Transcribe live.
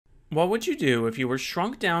What would you do if you were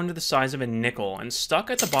shrunk down to the size of a nickel and stuck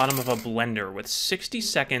at the bottom of a blender with 60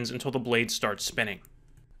 seconds until the blade starts spinning?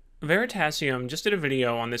 Veritasium just did a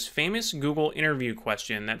video on this famous Google interview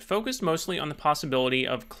question that focused mostly on the possibility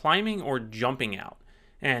of climbing or jumping out.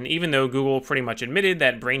 And even though Google pretty much admitted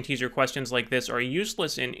that brain teaser questions like this are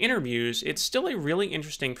useless in interviews, it's still a really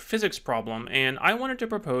interesting physics problem, and I wanted to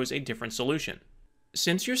propose a different solution.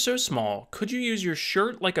 Since you're so small, could you use your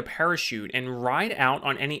shirt like a parachute and ride out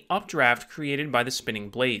on any updraft created by the spinning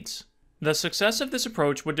blades? The success of this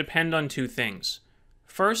approach would depend on two things.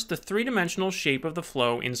 First, the three-dimensional shape of the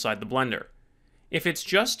flow inside the blender. If it's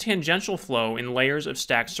just tangential flow in layers of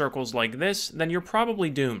stacked circles like this, then you're probably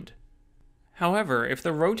doomed. However, if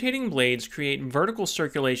the rotating blades create vertical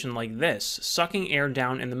circulation like this, sucking air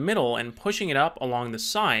down in the middle and pushing it up along the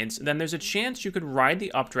sides, then there's a chance you could ride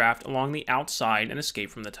the updraft along the outside and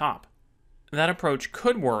escape from the top. That approach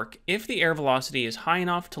could work if the air velocity is high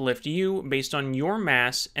enough to lift you based on your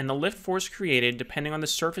mass and the lift force created depending on the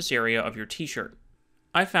surface area of your t-shirt.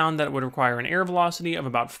 I found that it would require an air velocity of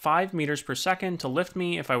about 5 meters per second to lift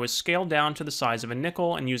me if I was scaled down to the size of a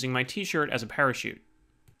nickel and using my t-shirt as a parachute.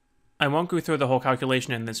 I won't go through the whole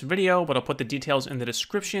calculation in this video, but I'll put the details in the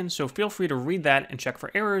description, so feel free to read that and check for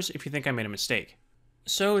errors if you think I made a mistake.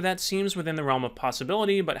 So that seems within the realm of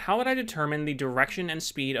possibility, but how would I determine the direction and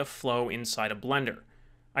speed of flow inside a blender?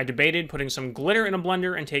 I debated putting some glitter in a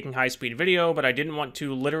blender and taking high-speed video, but I didn't want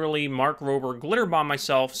to literally Mark Rober glitter bomb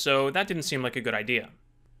myself, so that didn't seem like a good idea.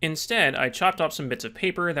 Instead, I chopped up some bits of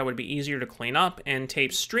paper that would be easier to clean up and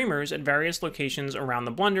taped streamers at various locations around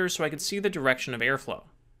the blender so I could see the direction of airflow.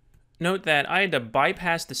 Note that I had to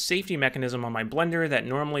bypass the safety mechanism on my blender that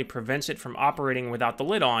normally prevents it from operating without the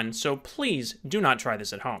lid on, so please do not try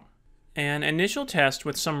this at home. An initial test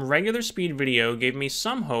with some regular speed video gave me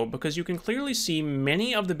some hope because you can clearly see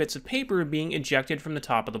many of the bits of paper being ejected from the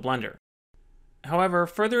top of the blender. However,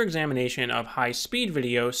 further examination of high speed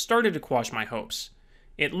video started to quash my hopes.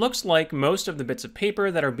 It looks like most of the bits of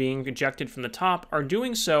paper that are being ejected from the top are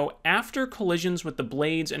doing so after collisions with the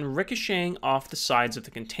blades and ricocheting off the sides of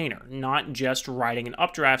the container, not just riding an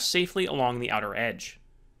updraft safely along the outer edge.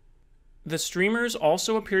 The streamers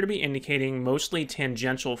also appear to be indicating mostly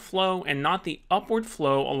tangential flow and not the upward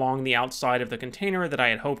flow along the outside of the container that I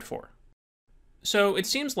had hoped for. So it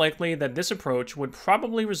seems likely that this approach would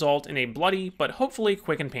probably result in a bloody but hopefully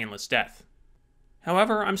quick and painless death.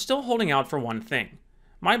 However, I'm still holding out for one thing.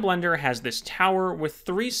 My blender has this tower with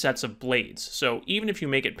 3 sets of blades, so even if you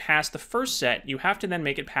make it past the first set, you have to then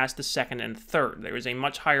make it past the second and third. There is a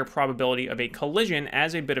much higher probability of a collision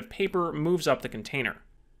as a bit of paper moves up the container.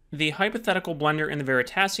 The hypothetical blender in the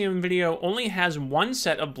Veritasium video only has 1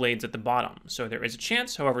 set of blades at the bottom, so there is a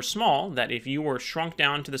chance, however small, that if you were shrunk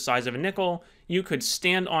down to the size of a nickel, you could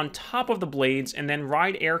stand on top of the blades and then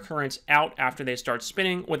ride air currents out after they start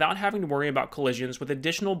spinning without having to worry about collisions with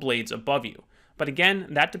additional blades above you. But again,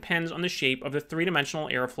 that depends on the shape of the 3-dimensional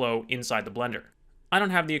airflow inside the blender. I don't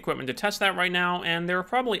have the equipment to test that right now, and there are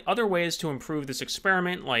probably other ways to improve this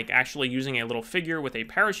experiment, like actually using a little figure with a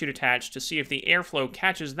parachute attached to see if the airflow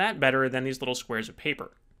catches that better than these little squares of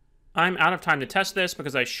paper. I'm out of time to test this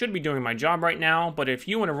because I should be doing my job right now, but if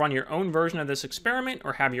you want to run your own version of this experiment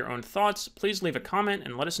or have your own thoughts, please leave a comment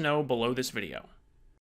and let us know below this video.